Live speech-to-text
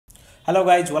Hello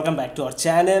guys, welcome back to our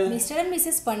channel. Mr. and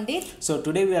Mrs. Pandit. So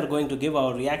today we are going to give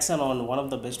our reaction on one of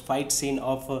the best fight scene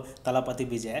of Thalapathy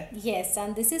Vijay. Yes,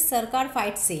 and this is Sarkar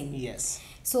fight scene. Yes.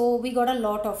 So we got a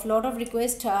lot of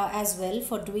requests as well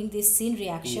for doing this scene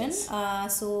reaction. Yes.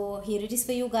 So here it is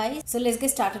for you guys. So let's get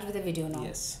started with the video now.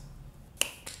 Yes.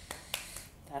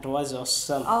 That was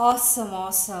awesome.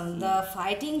 Awesome. The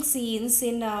fighting scenes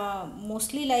in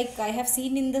mostly like I have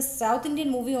seen in the South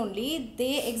Indian movie only,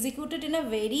 they executed in a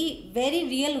very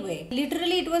real way.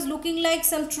 Literally it was looking like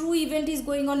some true event is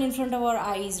going on in front of our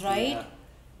eyes, right? Yeah.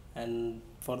 And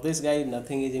for this guy,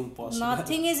 nothing is impossible.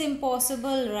 Nothing is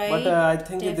impossible, right? But I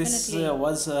think Definitely. this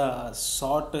was a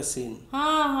short scene.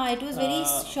 It was very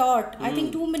short. I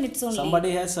think 2 minutes only.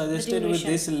 Somebody has suggested with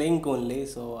this link only,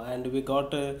 so and we got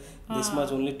this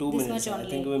much only 2 minutes. I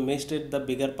think we missed it the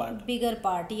bigger part. Bigger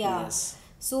part, yeah. Yes.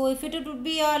 So if it would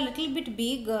be a little bit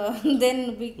big,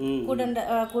 then we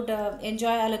could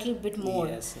enjoy a little bit more.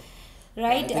 Yes.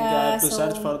 Right. I think I have to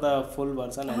search for the full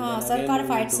version. And then Sarkar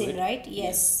fight scene, right?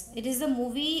 Yes. It is the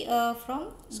movie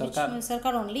from Sarkar.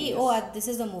 Sarkar only. Yes. Oh, this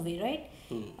is the movie, right?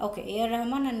 Okay. A.R.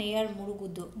 Rahman and A.R.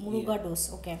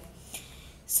 Murugados. Okay.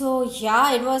 So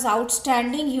yeah, it was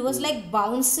outstanding. He was like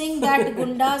bouncing that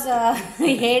Gunda's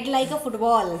head like a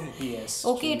football. Yes.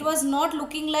 Okay, it was not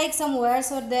looking like some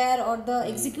wares were there, or the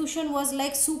execution was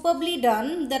like superbly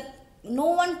done that no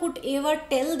one could ever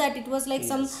tell that it was like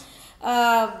some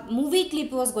movie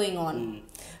clip was going on.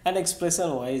 And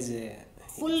expression wise,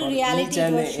 full reality each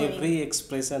and was showing. every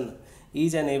expression,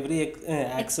 each and every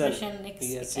action,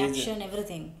 action,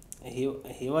 everything. He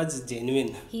was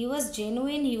genuine. He was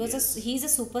genuine. He was he's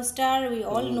a superstar. We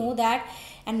all know that,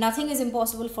 and nothing is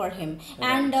impossible for him. Right.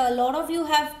 And a lot of you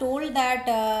have told that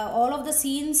all of the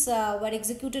scenes were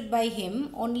executed by him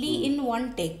only in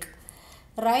one take.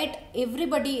 Right,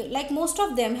 everybody, like most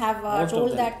of them have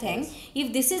told that thing. Yes.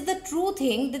 If this is the true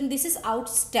thing, then this is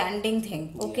outstanding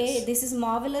thing. Okay, yes. This is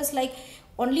marvelous. Like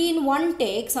only in one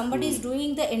take, somebody is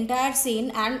doing the entire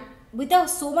scene and with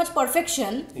so much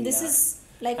perfection. This is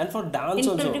like, and for dance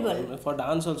incredible.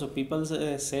 Also, people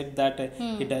said that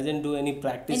he doesn't do any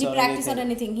practice or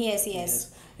anything.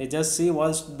 Yes. He just see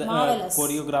once the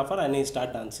choreographer and he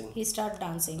start dancing.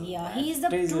 Yeah. He is the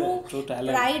true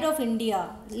pride of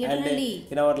India, literally.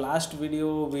 And in our last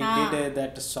video, we did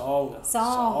that song.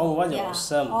 Song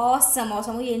was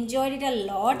awesome. We enjoyed it a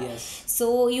lot. Yes.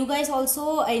 So you guys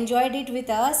also enjoyed it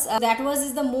with us. That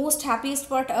was the most happiest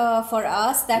part for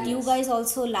us, that you guys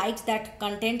also liked that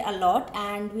content a lot,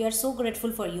 and we are so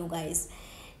grateful for you guys.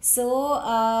 So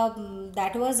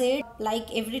that was it. Like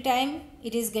every time,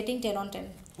 it is getting 10 on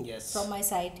 10. Yes. From my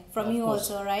side, from you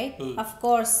also, right? Of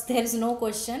course, there is no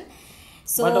question.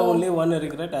 So, but only one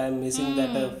regret, I am missing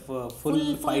that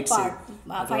full fight scene.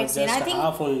 Fight scene. I think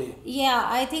half only. Yeah,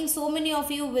 I think so many of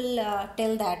you will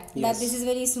tell that this is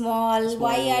very small.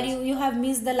 Why are you have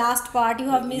missed the last part? You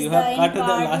have missed the end part.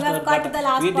 You have cut the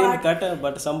last part. We didn't cut,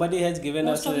 but somebody has given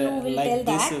Most us of you will like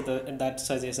tell this that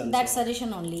suggestion. That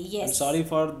suggestion only. Yes. I'm sorry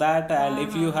for that, and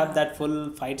if you have that full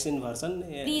fight scene version,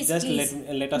 please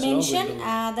let us mention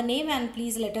know. The name and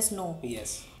please let us know.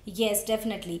 Yes,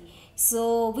 definitely.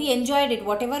 So we enjoyed it,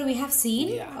 whatever we have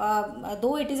seen,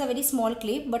 though it is a very small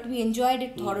clip, but we enjoyed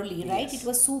it thoroughly, right? It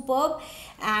was superb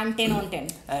and 10 on 10.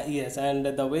 Yes, and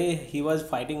the way he was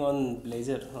fighting on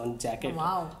blazer, on jacket,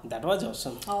 that was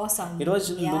awesome. It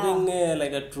was looking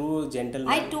like a true gentleman.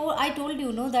 I told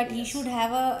you, that he should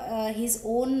have his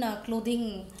own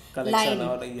clothing collection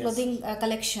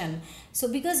collection. So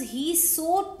because he's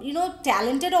so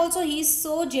talented, also he's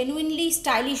so genuinely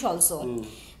stylish also.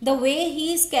 The way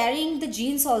he is carrying the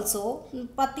jeans also,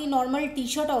 patti normal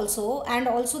t-shirt also, and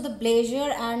also the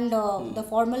blazer and the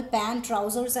formal pant,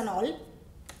 trousers and all,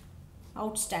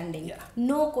 outstanding.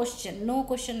 No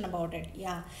question about it.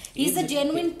 He's a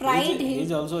genuine pride.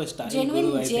 He's also a styling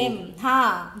genuine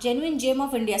guru, genuine gem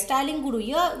of India, styling guru.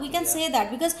 We can say that,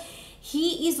 because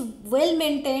he is well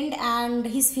maintained and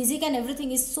his physique and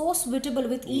everything is so suitable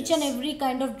with each and every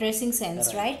kind of dressing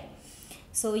sense, right?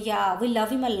 So we love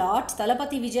him a lot.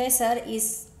 Thalapathy Vijay sir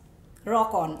is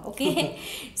rock on. Okay.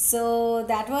 So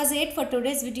that was it for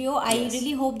today's video. I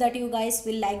really hope that you guys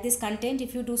will like this content.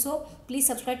 If you do so, please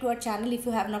subscribe to our channel if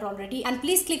you have not already, and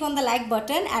please click on the like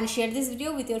button and share this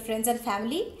video with your friends and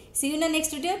family. See you in the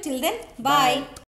next video. Till then, bye.